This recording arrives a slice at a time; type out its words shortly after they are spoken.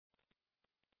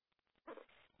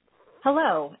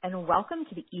Hello, and welcome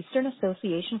to the Eastern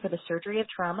Association for the Surgery of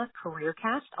Trauma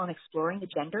CareerCast on exploring the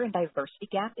gender and diversity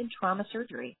gap in trauma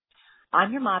surgery.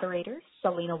 I'm your moderator,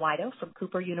 Selena Wido from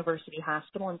Cooper University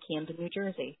Hospital in Camden, New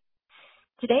Jersey.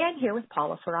 Today I'm here with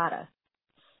Paula Ferrata.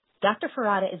 Dr.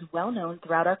 Ferrata is well known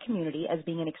throughout our community as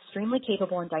being an extremely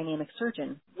capable and dynamic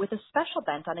surgeon with a special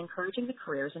bent on encouraging the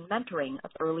careers and mentoring of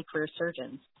early career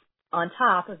surgeons, on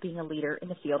top of being a leader in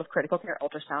the field of critical care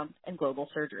ultrasound and global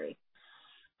surgery.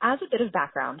 As a bit of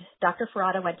background, Dr.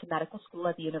 Ferrata went to medical school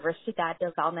at the Universidad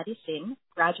de Valmedicine,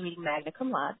 graduating magna cum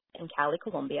laude in Cali,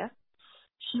 Colombia.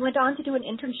 She went on to do an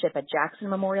internship at Jackson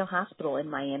Memorial Hospital in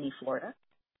Miami, Florida,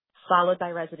 followed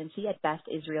by residency at Beth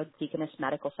Israel Deaconess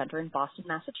Medical Center in Boston,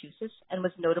 Massachusetts, and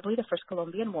was notably the first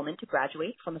Colombian woman to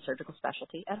graduate from a surgical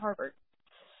specialty at Harvard.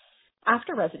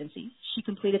 After residency, she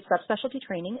completed subspecialty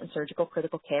training in surgical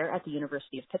critical care at the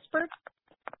University of Pittsburgh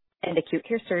and acute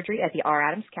care surgery at the R.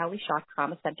 Adams Cowley Shock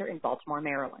Trauma Center in Baltimore,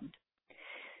 Maryland.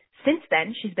 Since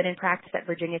then, she's been in practice at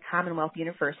Virginia Commonwealth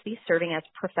University, serving as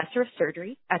professor of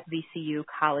surgery at VCU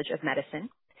College of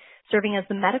Medicine, serving as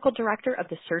the medical director of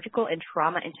the Surgical and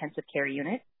Trauma Intensive Care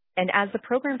Unit, and as the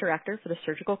program director for the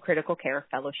Surgical Critical Care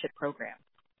Fellowship Program.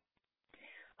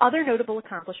 Other notable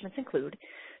accomplishments include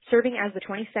serving as the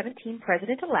 2017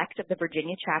 president-elect of the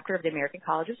Virginia chapter of the American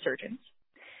College of Surgeons,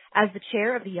 as the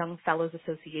chair of the Young Fellows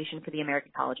Association for the American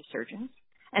College of Surgeons,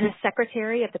 and as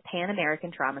secretary of the Pan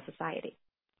American Trauma Society.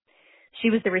 She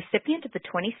was the recipient of the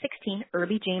 2016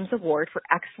 Irby James Award for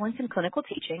Excellence in Clinical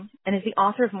Teaching and is the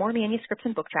author of more manuscripts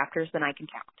and book chapters than I can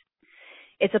count.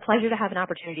 It's a pleasure to have an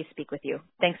opportunity to speak with you.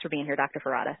 Thanks for being here, Dr.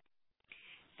 Ferrata.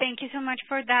 Thank you so much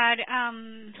for that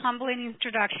humbling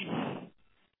introduction.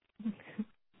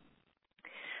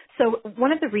 So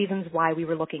one of the reasons why we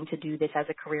were looking to do this as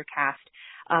a career cast,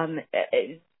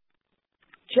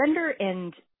 gender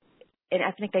and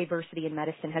ethnic diversity in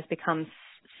medicine has become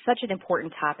such an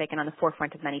important topic and on the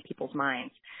forefront of many people's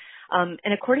minds.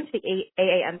 And according to the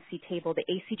AAMC table, the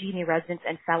ACG new residents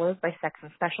and fellows by sex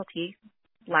and specialty,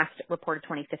 last reported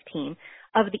 2015,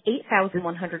 of the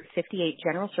 8,158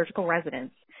 general surgical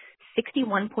residents,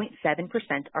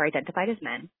 61.7% are identified as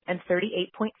men and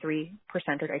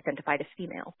 38.3% are identified as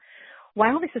female.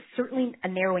 While this is certainly a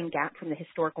narrowing gap from the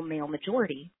historical male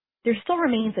majority, there still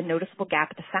remains a noticeable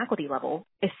gap at the faculty level,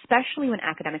 especially when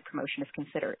academic promotion is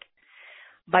considered.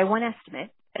 By one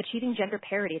estimate, achieving gender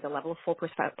parity at the level of full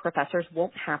professors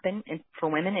won't happen for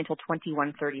women until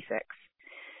 2136.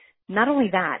 Not only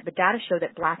that, but data show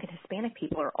that Black and Hispanic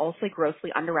people are also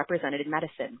grossly underrepresented in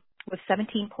medicine, with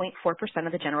 17.4%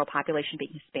 of the general population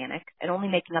being Hispanic and only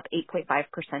making up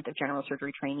 8.5% of general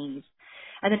surgery trainees.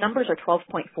 And the numbers are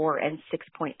 12.4 and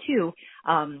 6.2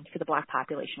 for the Black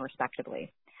population,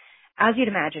 respectively. As you'd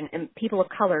imagine, and people of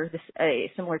color,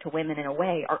 similar to women in a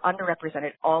way, are underrepresented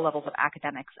at all levels of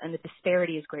academics, and the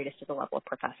disparity is greatest at the level of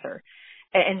professor.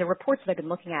 And the reports that I've been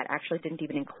looking at actually didn't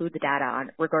even include the data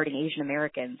regarding Asian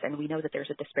Americans, and we know that there's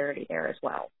a disparity there as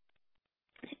well.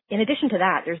 In addition to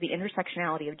that, there's the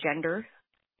intersectionality of gender,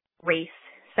 race,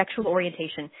 sexual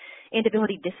orientation, and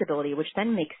ability-disability, which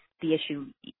then makes the issue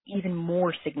even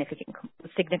more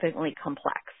significantly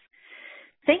complex.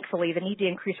 Thankfully, the need to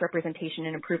increase representation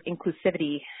and improve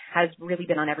inclusivity has really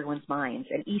been on everyone's minds.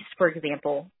 And EAST, for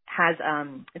example, has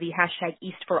the hashtag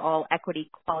East for All Equity,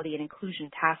 Quality, and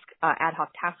Inclusion ad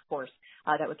hoc task force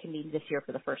that would convene this year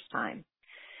for the first time.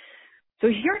 So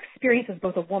your experience as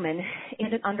both a woman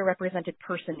and an underrepresented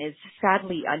person is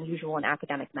sadly unusual in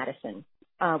academic medicine.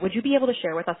 Would you be able to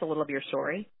share with us a little of your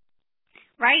story?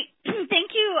 Right.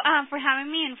 Thank you for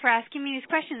having me and for asking me these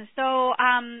questions. So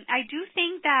I do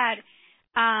think that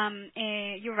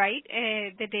you're right.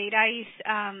 The data is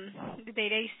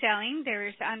telling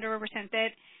there's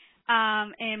underrepresented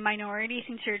minorities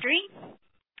in surgery.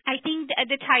 I think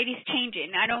the tide is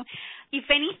changing. If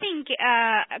anything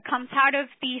comes out of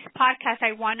these podcasts,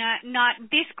 I want to not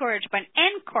discourage but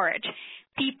encourage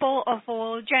people of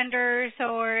all genders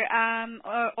or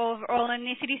of all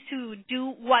ethnicities to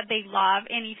do what they love.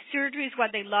 And if surgery is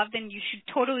what they love, then you should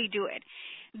totally do it.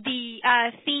 The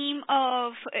theme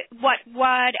of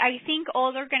what I think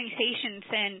all organizations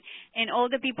and all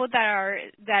the people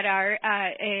that are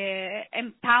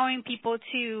empowering people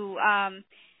to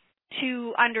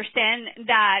understand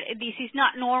that this is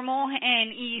not normal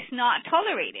and is not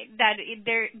tolerated, that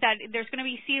there's going to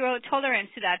be zero tolerance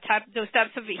to those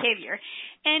types of behavior.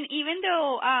 And even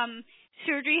though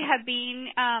surgery has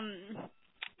been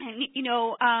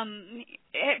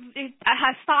it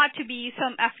has thought to be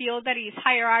a field that is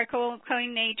hierarchical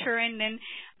in nature and then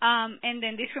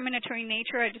discriminatory in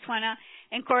nature. I just want to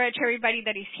encourage everybody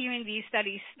that is hearing this, that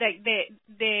is that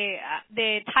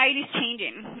the tide is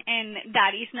changing, and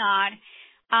that is not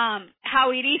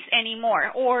how it is anymore,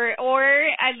 or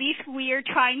at least we are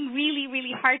trying really,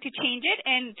 really hard to change it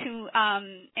and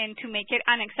to make it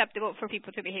unacceptable for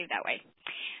people to behave that way.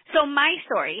 So my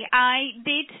story, I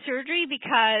did surgery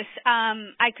because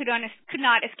I could not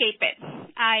escape it.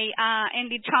 And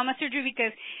did trauma surgery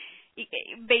because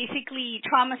basically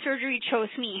trauma surgery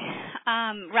chose me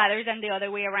rather than the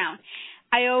other way around.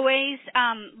 I always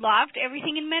loved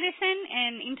everything in medicine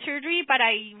and in surgery, but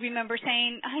I remember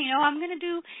saying, I'm going to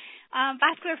do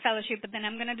vascular fellowship, but then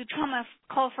I'm going to do trauma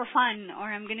call for fun,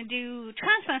 or I'm going to do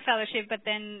transplant fellowship, but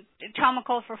then trauma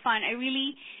call for fun. I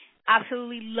really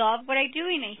absolutely love what I do,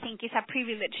 and I think it's a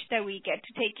privilege that we get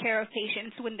to take care of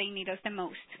patients when they need us the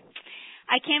most.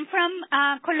 I came from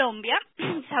Colombia,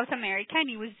 South America,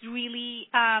 and it was really,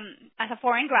 as a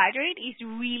foreign graduate, it's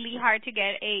really hard to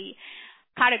get a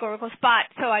categorical spot.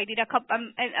 So I did a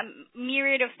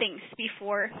myriad of things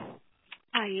before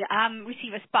I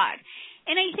receive a spot.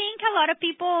 And I think a lot of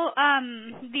people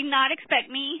did not expect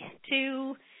me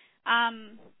to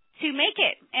make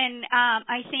it. And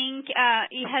I think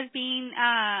it has been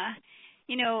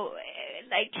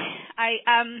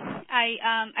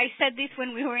I said this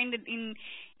when we were in the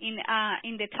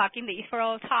talk, in the East for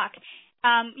All talk.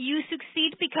 You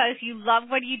succeed because you love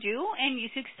what you do, and you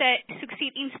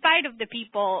succeed in spite of the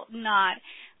people not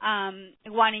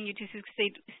wanting you to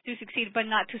succeed, but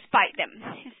not to spite them.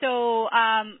 So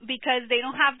because they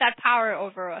don't have that power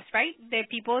over us, right? The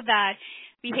people that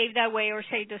behave that way or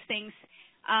say those things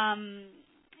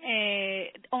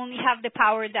only have the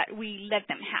power that we let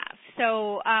them have.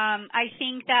 So I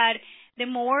think that the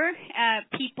more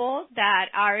people that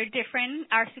are different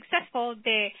are successful,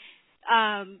 the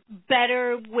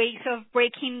better ways of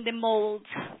breaking the mold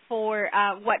for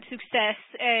what success,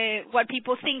 what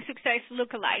people think success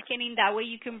look like, and in that way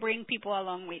you can bring people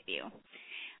along with you.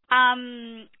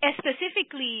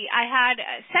 Specifically, I had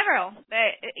several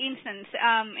instances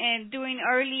and doing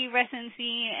early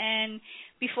residency and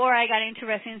before I got into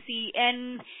residency,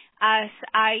 and as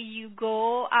you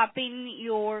go up in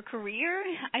your career,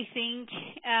 I think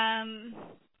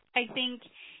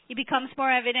it becomes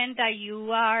more evident that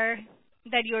you're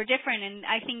different, and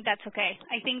I think that's okay.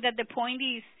 I think that the point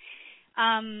is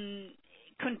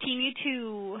continue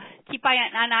to keep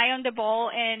an eye on the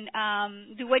ball and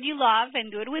do what you love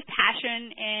and do it with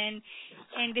passion, and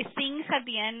the things at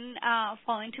the end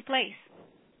fall into place.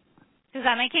 Does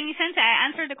that make any sense? I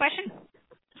answered the question?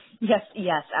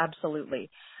 Yes,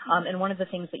 absolutely. And one of the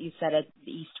things that you said at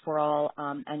the East for All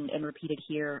and repeated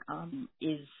here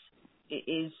is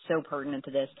so pertinent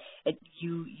to this.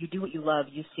 You do what you love.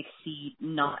 You succeed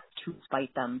not to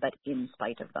spite them, but in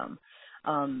spite of them.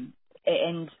 And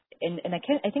I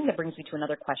think that brings me to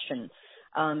another question.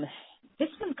 This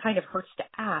one kind of hurts to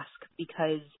ask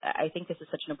because I think this is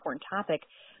such an important topic,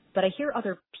 but I hear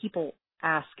other people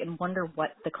ask and wonder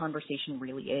what the conversation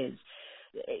really is.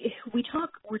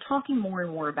 We're talking more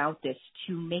and more about this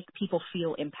to make people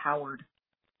feel empowered,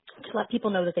 to let people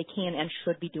know that they can and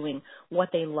should be doing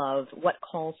what they love, what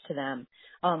calls to them,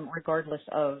 regardless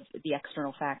of the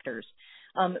external factors.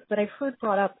 But I've heard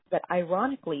brought up that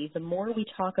ironically, the more we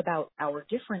talk about our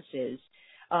differences,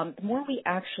 the more we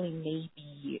actually may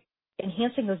be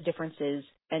enhancing those differences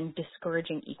and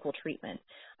discouraging equal treatment.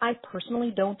 I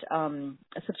personally don't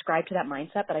subscribe to that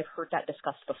mindset, but I've heard that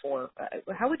discussed before.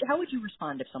 How would you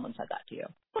respond if someone said that to you?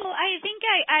 Well, I think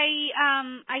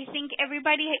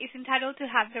everybody is entitled to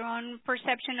have their own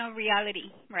perception of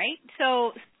reality, right?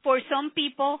 So for some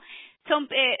people,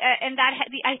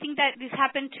 I think that this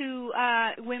happened to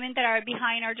women that are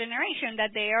behind our generation,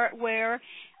 that that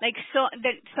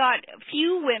thought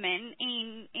few women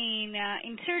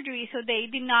in surgery, so they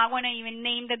did not want to even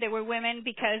name that they were women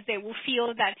because they will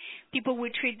feel that people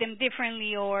would treat them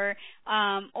differently, or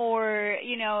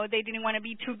they didn't want to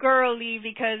be too girly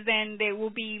because then they will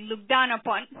be looked down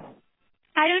upon.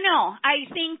 I don't know. I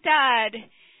think that.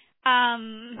 I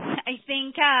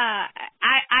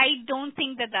don't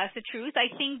think that that's the truth. I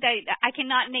think that I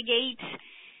cannot negate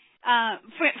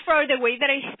for the way that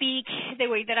I speak, the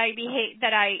way that I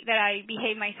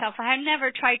behave myself. I have never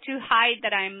tried to hide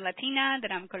that I'm Latina,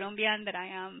 that I'm Colombian, that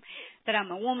I'm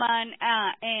a woman,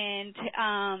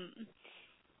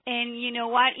 and you know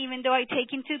what? Even though I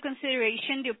take into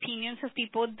consideration the opinions of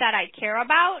people that I care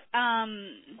about,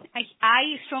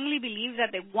 I strongly believe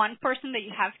that the one person that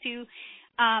you have to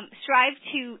strive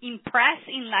to impress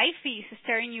in life is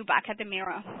staring you back at the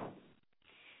mirror.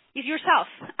 Is yourself.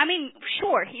 I mean,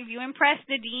 sure, if you impress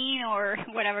the dean or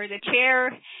whatever, the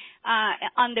chair,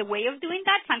 on the way of doing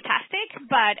that, fantastic.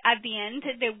 But at the end,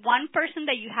 the one person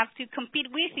that you have to compete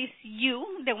with is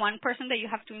you. The one person that you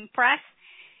have to impress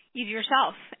is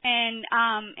yourself. And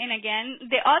again,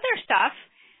 the other stuff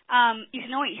is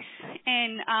noise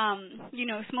and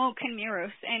smoke and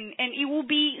mirrors, and it will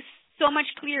be so much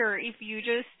clearer if you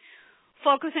just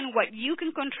focus on what you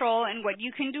can control and what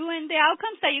you can do and the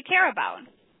outcomes that you care about,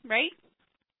 right?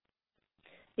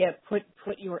 Yeah, put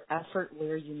your effort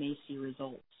where you may see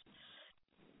results.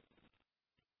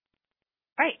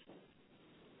 Right.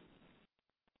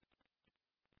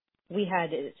 We had,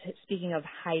 speaking of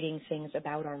hiding things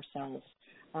about ourselves,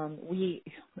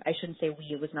 I shouldn't say we,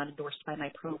 it was not endorsed by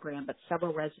my program, but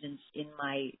several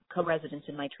co-residents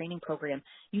in my training program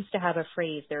used to have a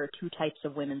phrase, there are two types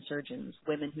of women surgeons,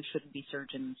 women who shouldn't be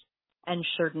surgeons and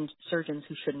surgeons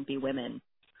who shouldn't be women.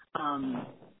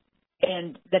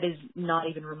 And that is not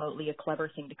even remotely a clever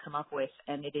thing to come up with,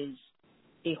 and it is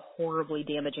a horribly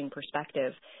damaging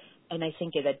perspective. And I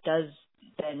think that does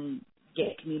then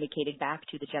get communicated back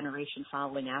to the generation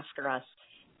following after us.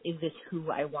 Is this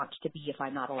who I want to be if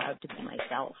I'm not allowed to be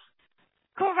myself?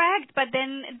 Correct, but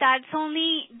then that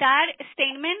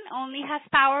statement only has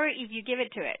power if you give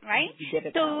it to it, right? You give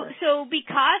it power. So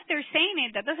because they're saying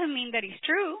it, that doesn't mean that it's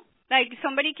true. Like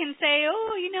somebody can say,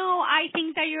 oh, I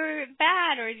think that you're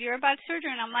bad or you're a bad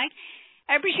surgeon. I'm like,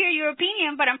 I appreciate your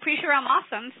opinion, but I'm pretty sure I'm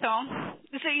awesome. So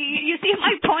you see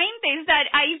my point is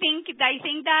that I think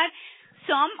that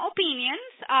some opinions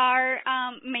are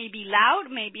maybe loud,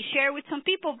 maybe shared with some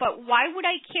people, but why would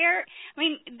I care? I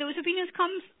mean, those opinions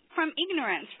come from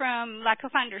ignorance, from lack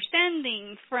of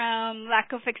understanding, from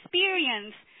lack of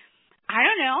experience. I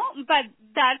don't know, but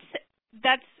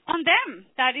that's on them.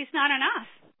 That is not on us,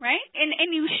 right? And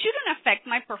you shouldn't affect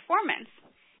my performance.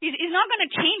 It's not going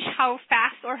to change how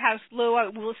fast or how slow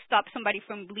I will stop somebody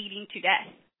from bleeding to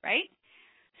death, right?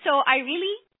 So I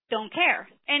really don't care.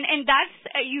 And that's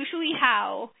usually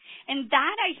how, and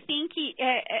that I think,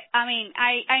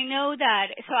 I know that,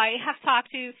 so I have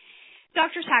talked to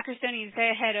Dr. Sackerson, is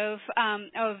the head of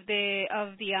the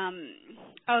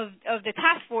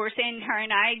task force, and her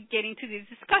and I get into these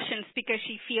discussions because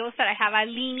she feels that I have a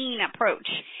leaning approach,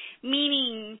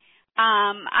 meaning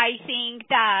I think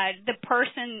that the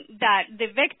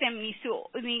victim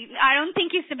I don't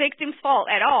think it's the victim's fault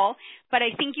at all, but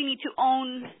I think you need to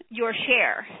own your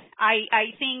share.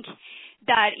 I think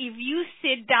that if you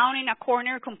sit down in a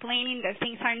corner complaining that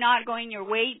things are not going your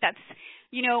way, that's,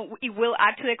 it will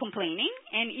add to the complaining,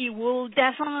 and it will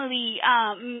definitely,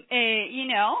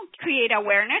 create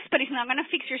awareness, but it's not going to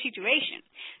fix your situation.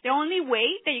 The only way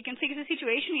that you can fix the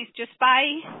situation is just by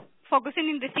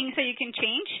focusing on the things that you can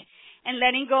change and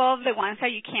letting go of the ones that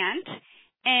you can't,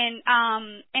 and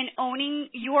owning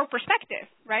your perspective,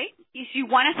 right? If you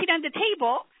want to sit at the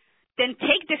table, then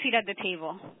take the seat at the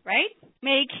table, right?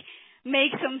 Make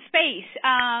some space,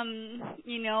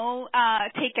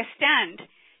 take a stand,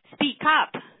 speak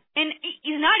up. And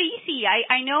it's not easy.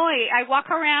 I know I walk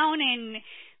around and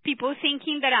people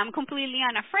thinking that I'm completely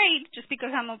unafraid just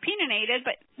because I'm opinionated,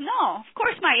 but no, of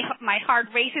course my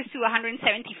heart races to 175,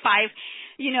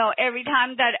 every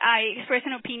time that I express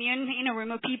an opinion in a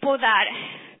room of people that,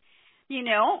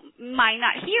 might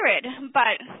not hear it,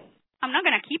 but I'm not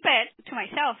going to keep it to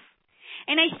myself.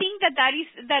 And I think that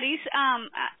is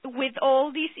with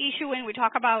all this issue when we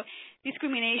talk about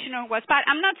discrimination or what's bad,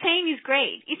 I'm not saying it's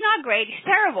great. It's not great. It's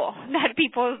terrible that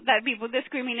people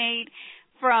discriminate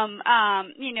from,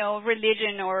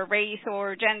 religion or race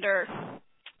or gender.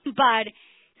 But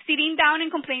sitting down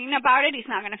and complaining about it is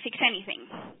not going to fix anything.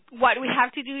 What we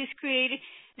have to do is create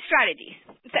strategies.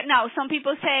 Now, some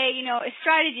people say,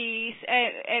 strategies,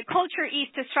 culture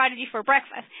eats the strategy for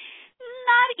breakfast.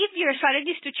 Not if your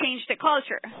strategy is to change the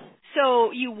culture.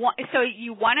 So you want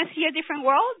to see a different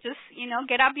world? Just,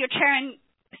 get up your chair and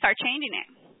start changing it.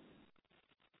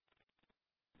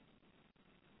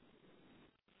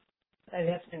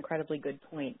 That's an incredibly good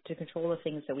point. To control the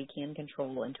things that we can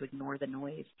control and to ignore the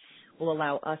noise will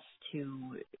allow us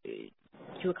to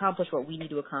accomplish what we need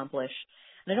to accomplish.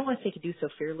 And I don't want to say to do so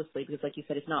fearlessly because, like you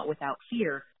said, it's not without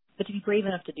fear, but to be brave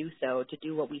enough to do so, to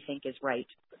do what we think is right,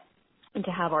 and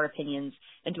to have our opinions,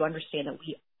 and to understand that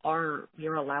we are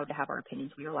allowed to have our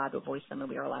opinions, we are allowed to voice them, and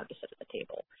we are allowed to sit at the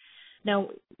table. Now,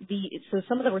 so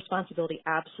some of the responsibility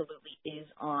absolutely is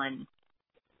on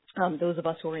those of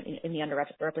us who are in the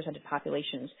underrepresented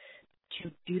populations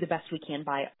to do the best we can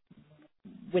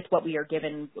with what we are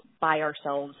given by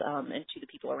ourselves and to the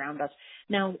people around us.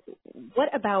 Now,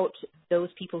 what about those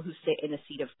people who sit in a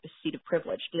seat of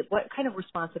privilege? What kind of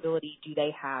responsibility do they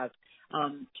have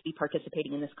to be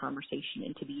participating in this conversation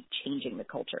and to be changing the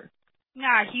culture?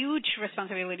 Yeah, huge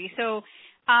responsibility. So,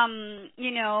 I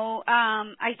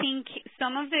think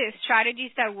some of the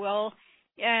strategies that will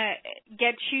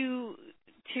get you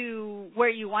to where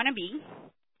you want to be,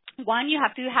 one, you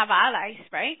have to have allies,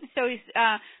 right? So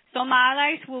some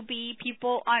allies will be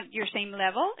people on your same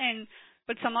level,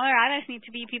 but some other allies need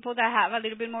to be people that have a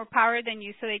little bit more power than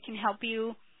you, so they can help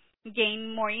you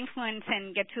gain more influence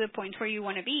and get to the point where you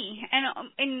want to be.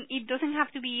 And it doesn't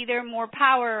have to be either more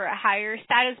power or a higher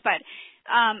status, but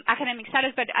academic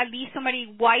status, but at least somebody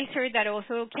wiser that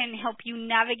also can help you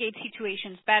navigate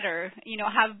situations better,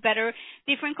 have better,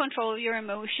 different control of your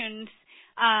emotions.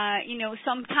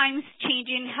 Sometimes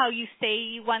changing how you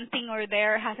say one thing or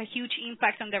there has a huge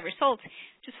impact on the results.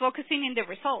 Just focusing in the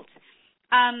results.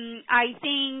 I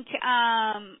think,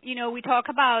 we talk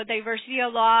about diversity a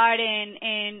lot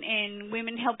and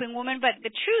women helping women, but the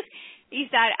truth is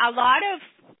that a lot of,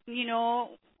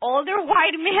 older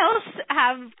white males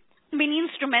have been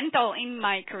instrumental in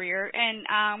my career, and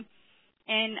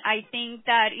I think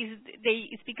that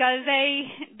it's because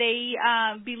they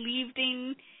believed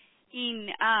in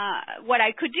what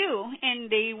I could do, and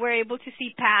they were able to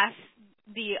see past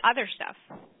the other stuff.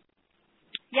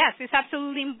 Yes, it's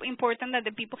absolutely important that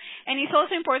the people, and it's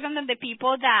also important that the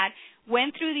people that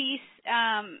went through these,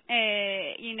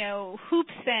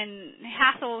 hoops and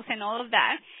hassles and all of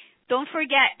that, don't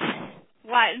forget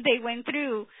what they went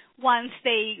through once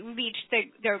they reached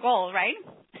their goal, right?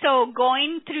 So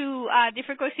going through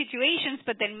difficult situations,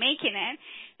 but then making it,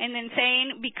 and then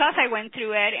saying, because I went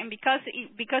through it and because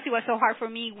it was so hard for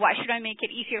me, why should I make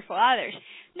it easier for others?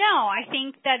 No, I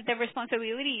think that the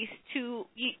responsibility is to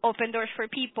open doors for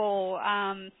people,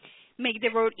 make the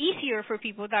road easier for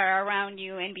people that are around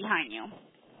you and behind you.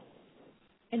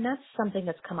 And that's something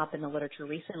that's come up in the literature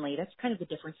recently. That's kind of the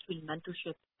difference between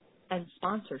mentorship and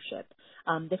sponsorship.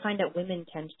 They find that women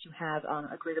tend to have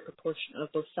a greater proportion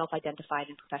of both self-identified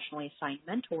and professionally assigned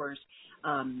mentors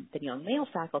than young male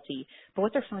faculty. But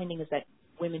what they're finding is that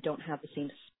women don't have the same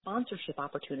sponsorship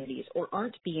opportunities or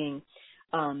aren't being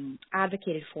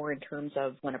advocated for in terms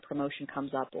of when a promotion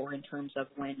comes up or in terms of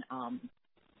when,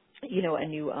 a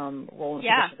new role in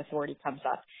position of authority comes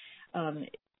up.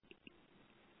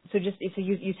 So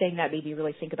you saying that made me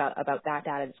really think about that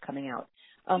data that's coming out.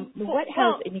 And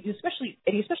you especially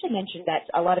mentioned that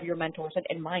a lot of your mentors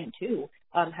and mine too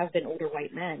have been older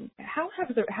white men. How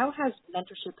has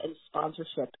mentorship and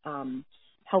sponsorship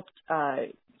helped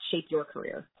shape your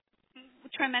career?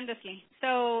 Tremendously.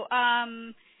 So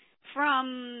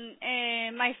from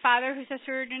my father, who's a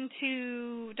surgeon,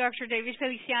 to Dr. David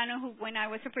Feliciano, who, when I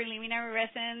was a preliminary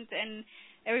resident and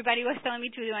everybody was telling me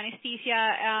to do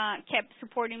anesthesia, kept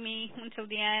supporting me until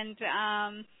the end.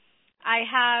 I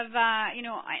have,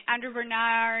 Andrew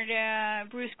Bernard,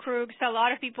 Bruce Crooks, a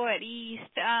lot of people at East,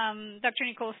 Dr.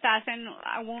 Nicole Stassen,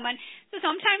 a woman. So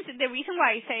sometimes the reason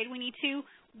why I say we need to,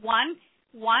 once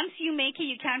you make it,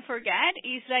 you can't forget,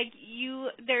 is like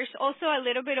there's also a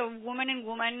little bit of woman and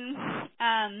woman,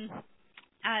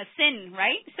 sin,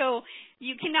 right? So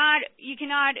you cannot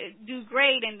do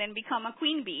great and then become a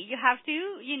queen bee. You have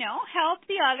to, help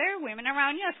the other women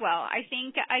around you as well. I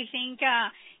think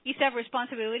it's a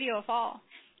responsibility of all.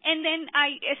 And then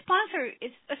it's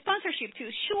a sponsorship too.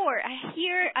 Sure,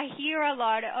 I hear a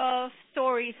lot of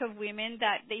stories of women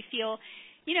that they feel,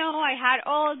 I had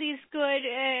all these good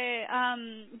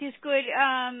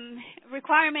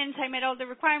requirements. I met all the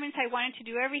requirements. I wanted to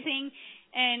do everything,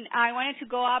 and I wanted to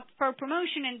go up for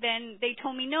promotion, and then they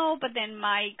told me no, but then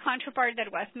my counterpart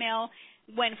that was male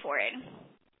went for it.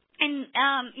 And,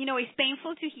 it's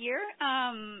painful to hear.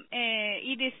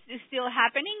 It is still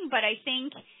happening, but I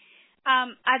think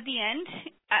at the end,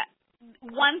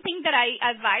 one thing that I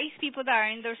advise people that are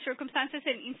in those circumstances,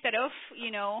 and instead of,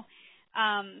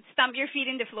 stomp your feet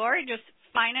in the floor, just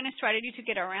find a strategy to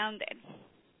get around it.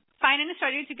 Find a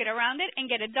strategy to get around it and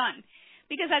get it done.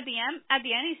 Because at the end,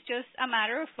 it's just a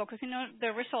matter of focusing on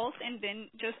the results, and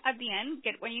then just at the end,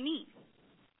 get what you need.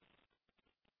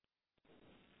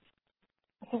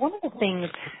 So one of the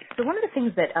things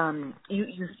that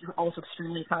you're also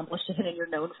extremely accomplished in and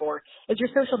you're known for is your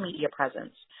social media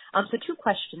presence. So two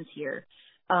questions here.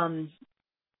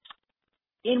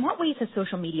 In what ways has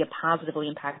social media positively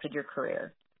impacted your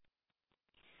career?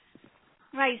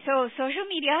 Right. So social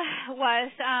media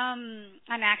was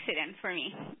an accident for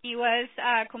me. It was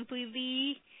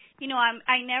completely,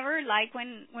 I never like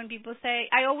when people say,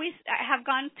 I have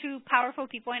gone to powerful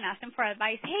people and asked them for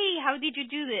advice. Hey, how did you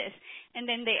do this? And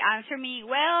then they answer me,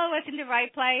 well, I was in the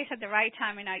right place at the right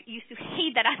time. And I used to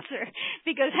hate that answer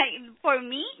because for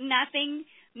me,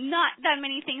 not that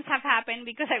many things have happened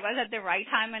because I was at the right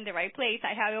time and the right place.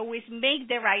 I have always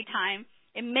made the right time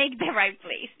and make the right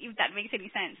place, if that makes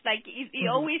any sense. Like, it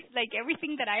always, like,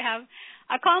 everything that I have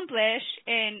accomplished,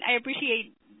 and I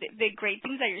appreciate the great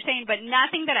things that you're saying, but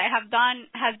nothing that I have done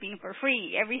has been for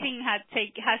free. Everything has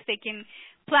taken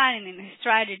planning and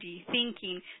strategy,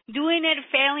 thinking, doing it,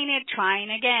 failing it, trying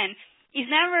again. It's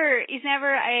never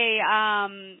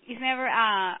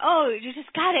oh, you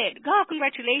just got it. Go,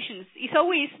 congratulations. It's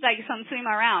always like some swim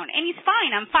around. And it's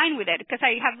fine. I'm fine with it because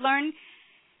I have learned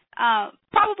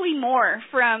probably more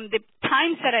from the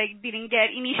times that I didn't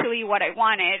get initially what I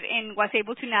wanted and was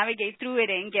able to navigate through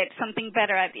it and get something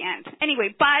better at the end.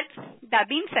 Anyway, but that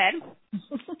being said,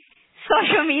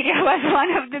 social media was one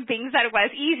of the things that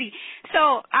was easy.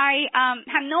 So I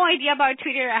had no idea about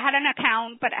Twitter. I had an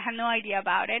account, but I had no idea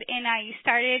about it. And I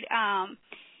started,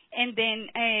 and then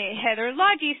Heather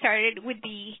Lodge started with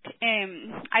the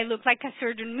I Look Like a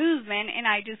Surgeon movement, and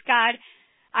I just got,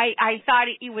 I thought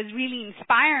it was really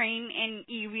inspiring, and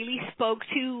it really spoke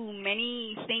to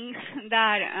many things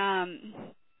that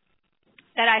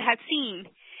that I had seen.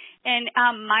 And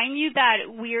mind you that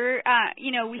we're,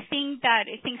 we think that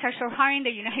things are so hard in the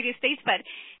United States, but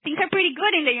things are pretty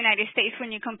good in the United States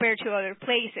when you compare to other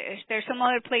places. There's some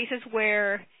other places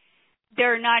where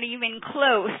they're not even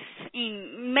close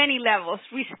in many levels,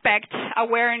 respect,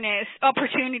 awareness,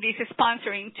 opportunities,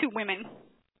 sponsoring to women.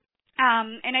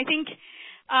 And I think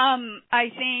I'm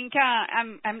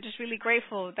just really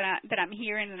grateful that I'm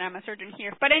here and that I'm a surgeon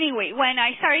here. But anyway, when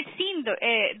I started seeing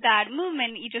that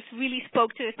movement, it just really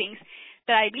spoke to the things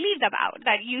that I believed about,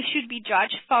 that you should be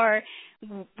judged for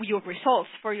your results,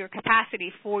 for your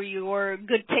capacity, for your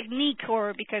good technique,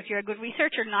 or because you're a good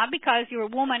researcher, not because you're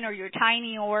a woman or you're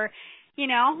tiny or,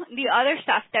 the other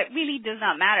stuff that really does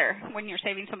not matter when you're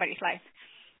saving somebody's life.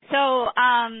 So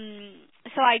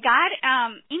I got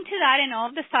into that, and all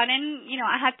of a sudden,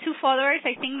 I had two followers.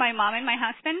 I think my mom and my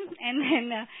husband,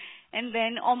 and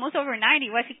then almost overnight, it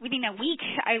was within a week,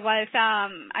 I was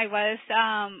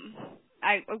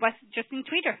just in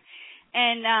Twitter,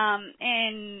 and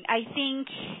I think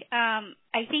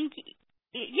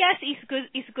yes,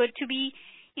 it's good to be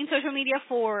in social media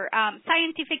for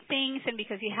scientific things, and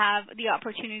because you have the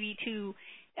opportunity to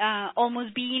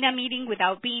almost be in a meeting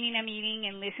without being in a meeting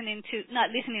and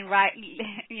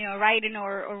writing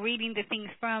or reading the things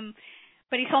from,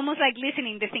 but it's almost like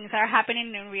listening to things that are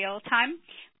happening in real time.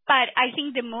 But I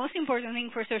think the most important thing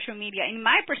for social media, in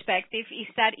my perspective, is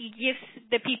that it gives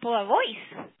the people a voice.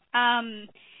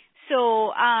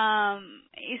 So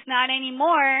it's not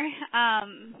anymore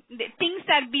the things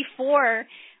that before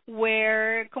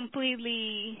were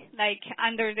completely like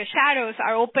under the shadows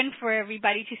are open for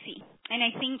everybody to see. And I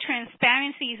think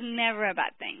transparency is never a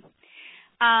bad thing.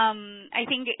 I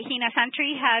think Hina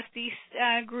Santry has this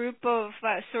group of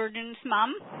surgeons'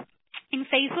 mom in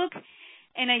Facebook,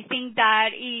 and I think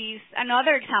that is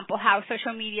another example how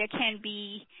social media can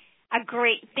be a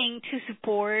great thing to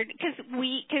support,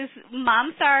 because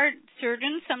moms are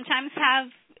surgeons sometimes have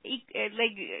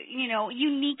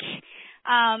unique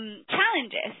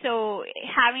challenges. So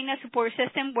having a support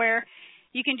system where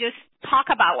you can just talk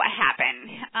about what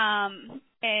happened,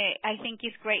 I think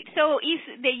is great. So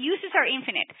the uses are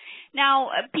infinite. Now,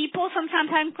 people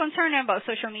sometimes have concern about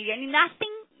social media.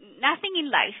 Nothing in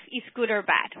life is good or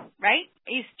bad, right?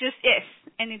 It just is,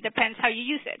 and it depends how you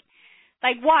use it.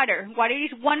 Like water. Water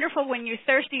is wonderful when you're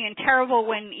thirsty and terrible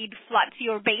when it floods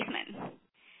your basement.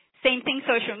 Same thing,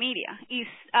 social media. It's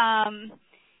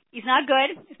not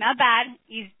good, it's not bad,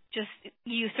 it's just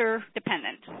user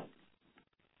dependent.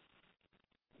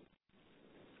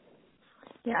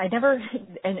 Yeah, I never,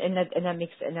 and that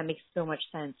makes so much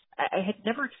sense. I had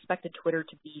never expected Twitter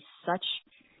to be such.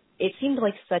 It seemed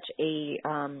like such a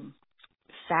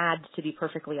fad, to be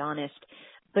perfectly honest.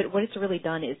 But what it's really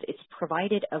done is it's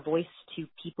provided a voice to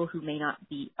people who may not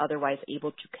be otherwise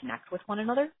able to connect with one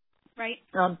another. Right.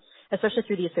 Especially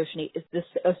through this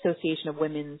Association of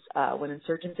Women's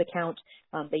Surgeons account.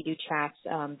 They do chats.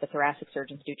 The thoracic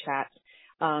surgeons do chats.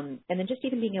 And then just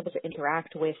even being able to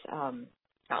interact with.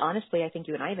 Honestly, I think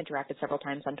you and I have interacted several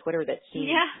times on Twitter that seem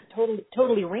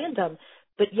totally random,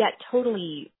 but yet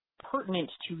totally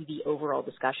pertinent to the overall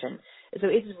discussion. So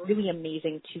it's really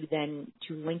amazing to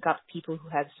link up people who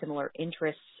have similar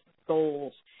interests,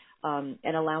 goals,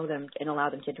 and allow them to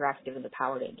interact, give them the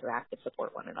power to interact and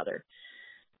support one another.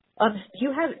 Do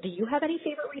you have any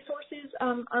favorite resources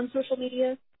on social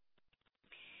media?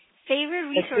 Favorite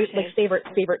resources, like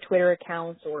favorite Twitter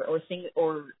accounts or things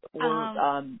or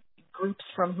groups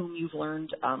from whom you've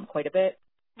learned quite a bit?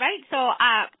 Right. So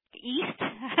East,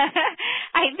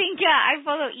 I think I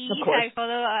follow East. I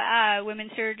follow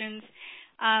Women Surgeons,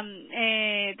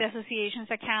 the association's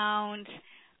account.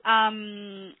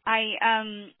 When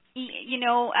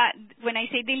I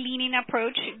say the leaning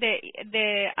approach, the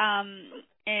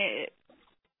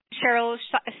Sheryl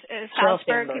Sheryl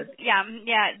Salzberg. Sandberg. Yeah,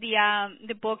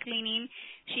 the book Leaning.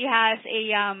 She has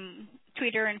a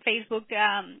Twitter and Facebook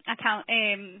account,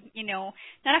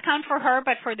 not account for her,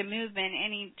 but for the movement,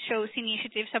 and it shows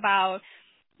initiatives about,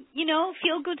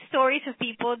 feel good stories of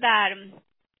people that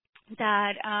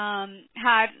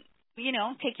had,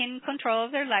 taken control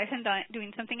of their lives and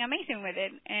doing something amazing with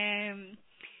it.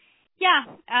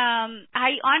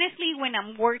 I honestly, when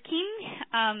I'm working,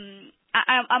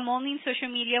 I'm only in social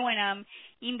media when I'm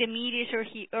in the meetings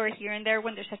or here and there.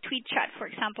 When there's a tweet chat, for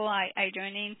example, I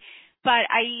join in. But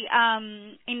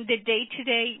in the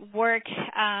day-to-day work,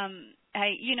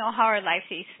 you know how our life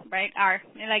is, right?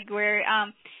 Like we're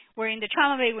in the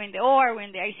trauma bay, we're in the OR, we're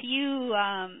in the ICU,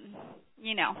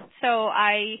 So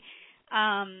I'm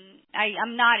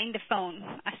not in the phone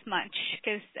as much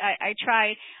because I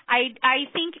try. I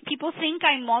think people think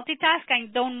I multitask. I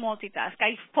don't multitask.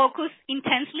 I focus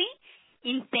intensely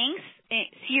in things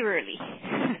serially.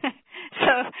 So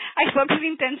I focus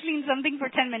intensely in something for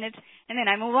 10 minutes, and then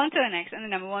I move on to the next, and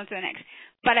then I move on to the next.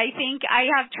 But I think I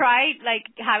have tried like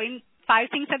having 5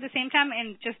 things at the same time,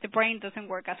 and just the brain doesn't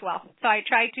work as well. So I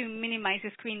try to minimize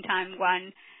the screen time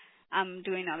when I'm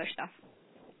doing other stuff.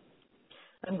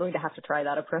 I'm going to have to try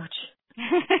that approach.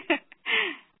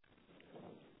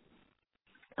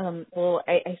 Well,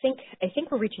 I think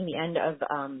we're reaching the end of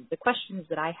the questions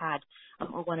that I had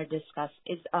or want to discuss.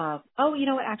 Is you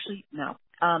know what? Actually, no.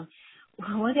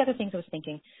 One of the other things I was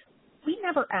thinking, we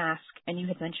never ask, and you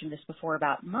had mentioned this before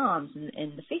about moms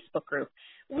in the Facebook group.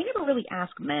 We never really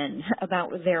ask men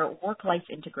about their work-life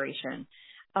integration,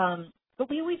 but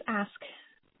we always ask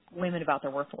women about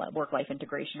their work-life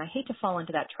integration. I hate to fall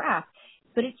into that trap,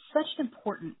 but it's such an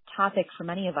important topic for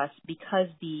many of us because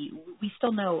we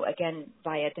still know, again,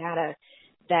 via data,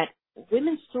 that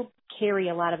women still carry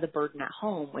a lot of the burden at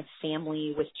home with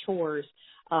family, with chores,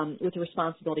 with the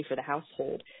responsibility for the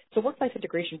household. So work-life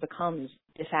integration becomes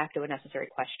de facto a necessary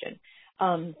question.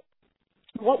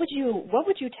 What would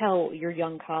you tell your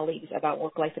young colleagues about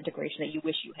work-life integration that you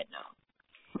wish you had known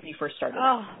when you first started?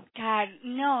 Oh, God,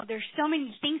 no. There's so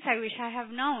many things I wish I have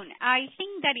known. I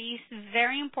think that is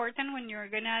very important when you're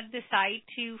going to decide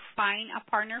to find a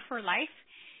partner for life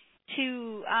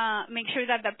to make sure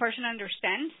that the person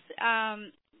understands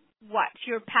what's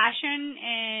your passion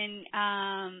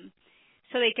and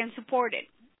so they can support it,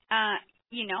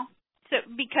 So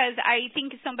because I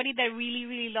think somebody that really,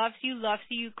 really loves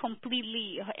you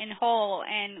completely and whole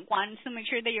and wants to make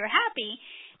sure that you're happy.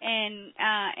 And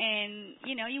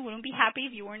you wouldn't be happy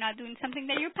if you were not doing something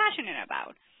that you're passionate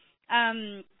about.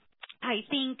 I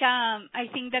think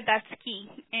that that's key,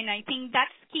 and I think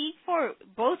that's key for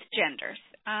both genders.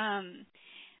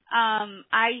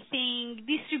 I think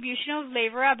distribution of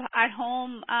labor at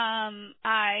home.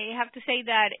 I have to say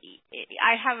that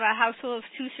I have a household of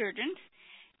 2 surgeons,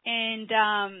 and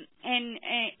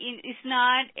it's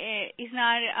not.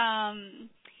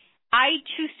 I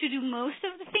choose to do most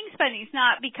of the things, but it's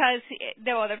not because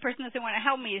the other person doesn't want to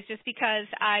help me. It's just because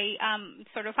I am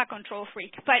sort of a control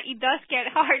freak. But it does get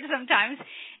hard sometimes,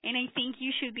 and I think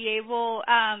you should be able,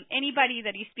 anybody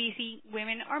that is busy,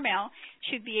 women or male,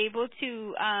 should be able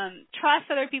to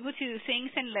trust other people to do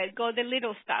things and let go the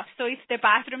little stuff. So if the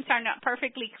bathrooms are not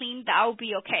perfectly clean, that will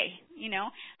be okay,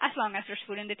 as long as there's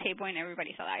food on the table and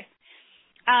everybody's alive.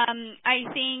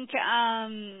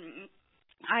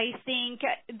 I think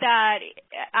that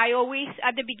I always,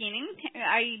 at the beginning,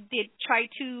 I did try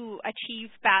to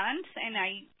achieve balance, and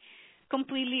I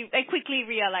quickly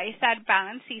realized that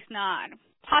balance is not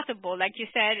possible. Like you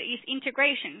said, it's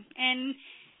integration. And,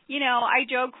 I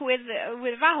joke with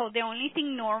Rahul, the only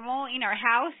thing normal in our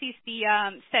house is the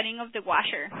setting of the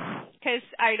washer, because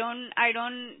I don't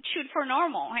shoot for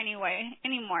normal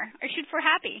anymore. I shoot for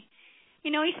happy.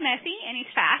 It's messy and it's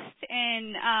fast,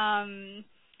 and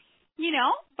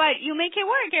but you make it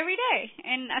work every day.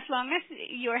 And as long as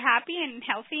you're happy and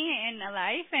healthy and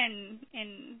alive and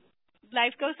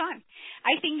life goes on.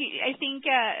 I think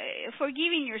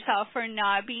forgiving yourself for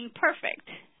not being perfect,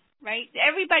 right?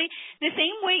 Everybody, the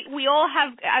same way we all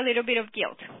have a little bit of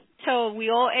guilt. So we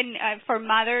all, and for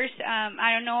mothers,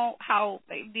 I don't know how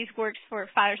this works for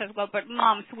fathers as well, but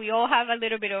moms, we all have a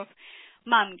little bit of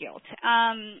mom guilt.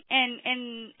 And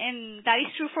that is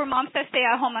true for moms that stay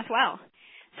at home as well.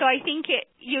 So I think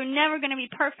you're never going to be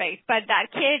perfect, but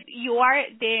that kid, you are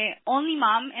the only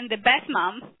mom and the best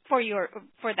mom for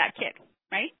that kid,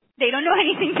 right? They don't know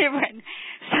anything different.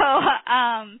 So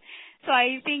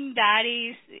I think that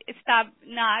is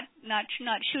not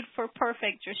shoot for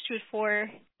perfect, just shoot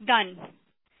for done.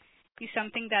 Is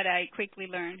something that I quickly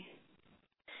learned.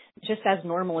 just as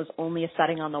normal is only a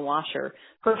setting on the washer.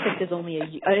 Perfect is only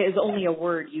a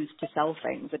word used to sell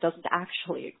things. It doesn't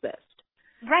actually exist.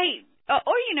 Right. Or,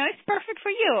 it's perfect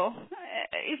for you.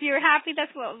 If you're happy,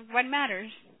 that's what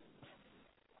matters.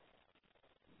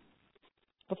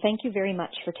 Well, thank you very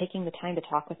much for taking the time to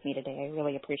talk with me today. I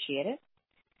really appreciate it.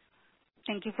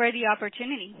 Thank you for the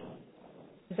opportunity.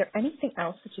 Is there anything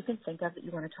else that you can think of that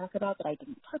you want to talk about that I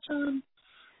didn't touch on,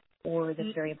 or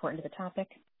that's very important to the topic?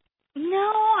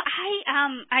 No,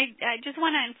 I just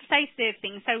want to emphasize the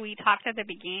things that we talked at the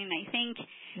beginning. I think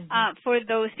for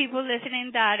those people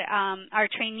listening that are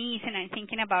trainees and are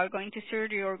thinking about going to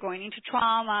surgery or going into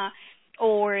trauma,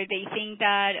 or they think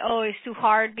that, it's too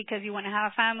hard because you want to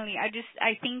have a family. I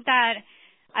think that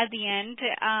at the end,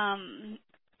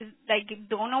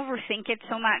 don't overthink it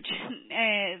so much.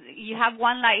 You have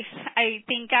one life. I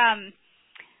think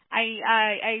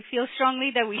I feel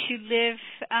strongly that we should live.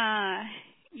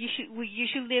 You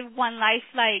should live one life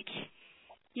like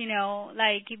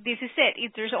this is it.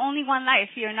 If there's only one life,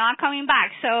 you're not coming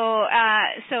back. So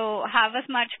have as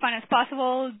much fun as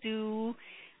possible. Do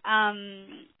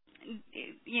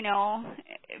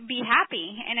be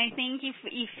happy. And I think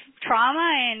if trauma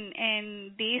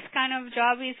and this kind of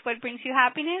job is what brings you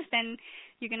happiness, then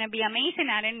you're going to be amazing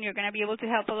at it, and you're going to be able to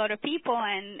help a lot of people,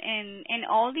 and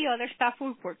all the other stuff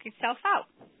will work itself out.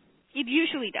 It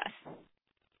usually does.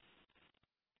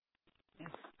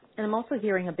 And I'm also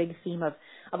hearing a big theme of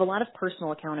a lot of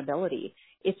personal accountability.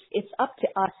 It's up to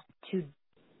us to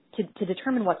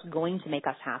determine what's going to make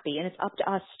us happy, and it's up to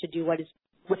us to do what is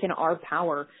within our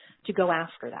power to go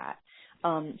after that.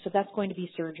 So that's going to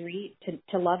be surgery,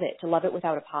 to love it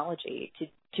without apology, to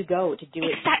do it, to do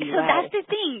exactly. well. So that's the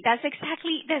thing. That's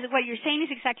what you're saying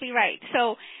is exactly right.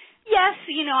 So yes,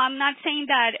 I'm not saying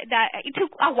that it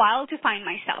took a while to find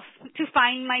myself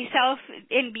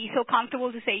and be so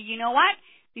comfortable to say, you know what?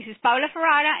 This is Paula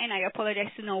Ferrara, and I apologize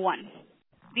to no one.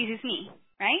 This is me,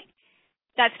 right?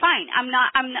 That's fine. I'm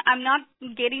not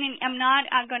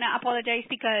gonna apologize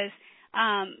because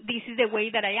this is the way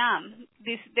that I am.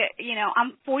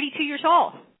 I'm 42 years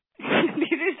old.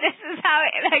 this is how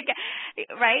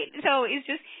right? So it's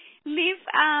just live,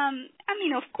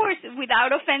 of course,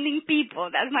 without offending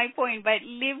people. That's my point. But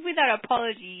live without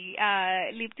apology.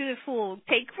 Live to the full.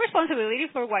 Take responsibility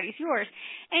for what is yours,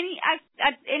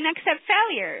 and accept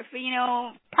failure.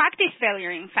 Practice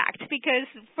failure, in fact, because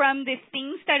from the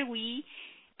things that we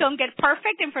don't get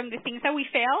perfect, and from the things that we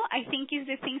fail, I think is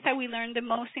the things that we learn the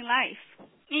most in life.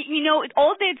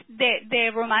 All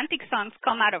the romantic songs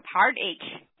come out of heartache,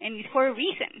 and it's for a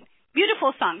reason.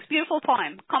 Beautiful songs, beautiful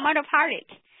poem, come out of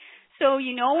heartache. So,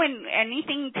 when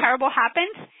anything terrible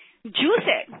happens, juice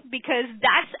it, because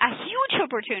that's a huge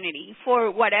opportunity for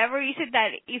whatever is it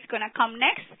that is going to come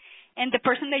next, and the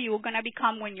person that you're going to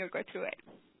become when you go through it.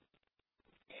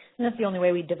 And that's the only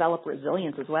way we develop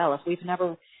resilience as well.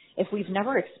 If we've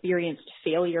never experienced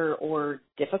failure or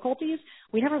difficulties,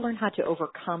 we never learn how to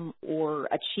overcome or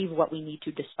achieve what we need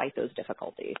to despite those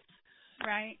difficulties.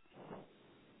 Right.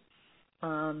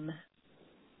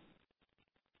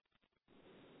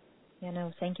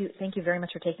 Thank you very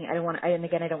much for taking. I don't want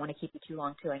to keep you too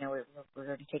long too. I know we're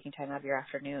already taking time out of your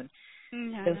afternoon.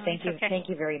 Thank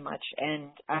you very much.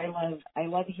 And I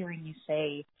love hearing you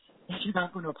say that you're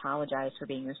not going to apologize for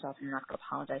being yourself, and you're not going to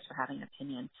apologize for having an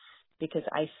opinion, because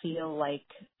I feel like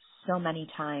so many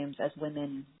times as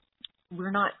women,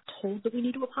 we're not told that we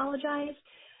need to apologize,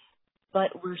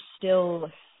 but we're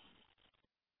still,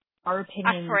 our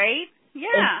opinion. Afraid?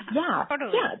 Yeah.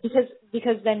 Totally. Yeah,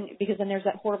 because then there's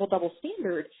that horrible double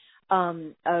standard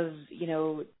of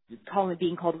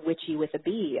being called witchy with a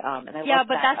B, and I love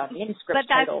that manuscript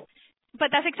title.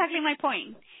 But that's exactly my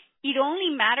point. It only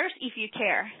matters if you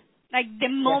care. Like the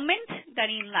moment that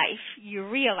in life you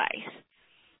realize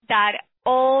that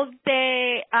all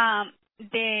the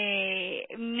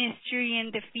mystery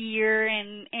and the fear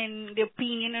and the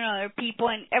opinion of other people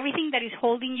and everything that is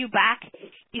holding you back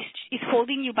is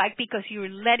holding you back because you're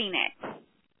letting it.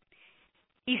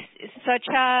 It's such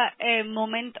a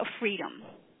moment of freedom.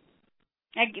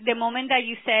 Like the moment that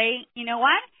you say, you know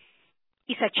what?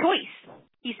 It's a choice.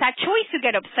 It's a choice to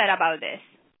get upset about this.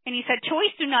 And it's a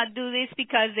choice to not do this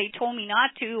because they told me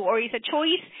not to, or it's a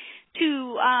choice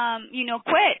to,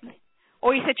 quit,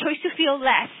 or it's a choice to feel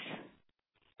less.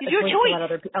 It's your choice.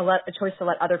 A choice to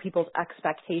let other people's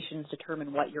expectations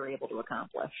determine what you're able to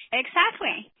accomplish.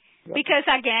 Exactly. Yep. Because,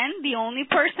 again, the only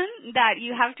person that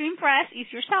you have to impress is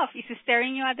yourself. Is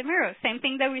staring you at the mirror. Same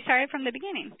thing that we started from the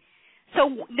beginning.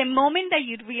 So the moment that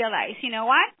you realize, you know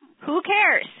what? Who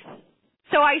cares?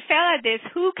 So I failed at this.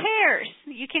 Who cares?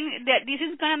 This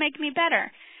is going to make me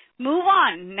better. Move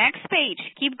on. Next page.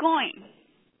 Keep going.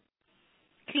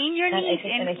 Clean your knees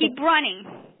and keep running.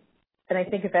 And I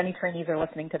think if any trainees are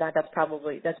listening to that, that's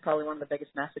probably one of the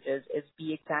biggest messages is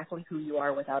be exactly who you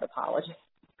are without apology.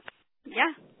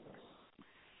 Yeah.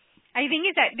 I think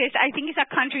it's a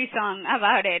country song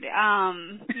about it.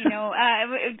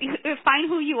 Find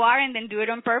who you are and then do it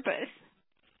on purpose.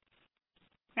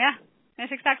 Yeah,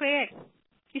 that's exactly it.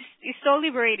 It's so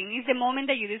liberating. It's the moment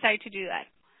that you decide to do that.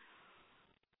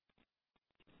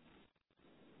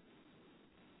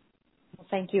 Well,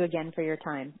 thank you again for your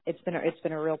time. It's been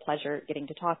a real pleasure getting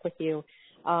to talk with you.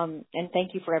 And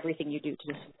thank you for everything you do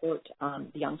to support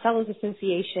the Young Fellows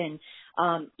Association,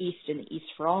 East and the East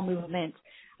for All movement,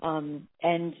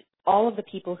 and all of the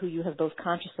people who you have both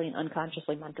consciously and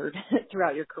unconsciously mentored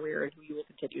throughout your career and who you will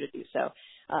continue to do so.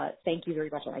 Thank you very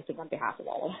much, and I think on behalf of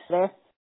all of us there.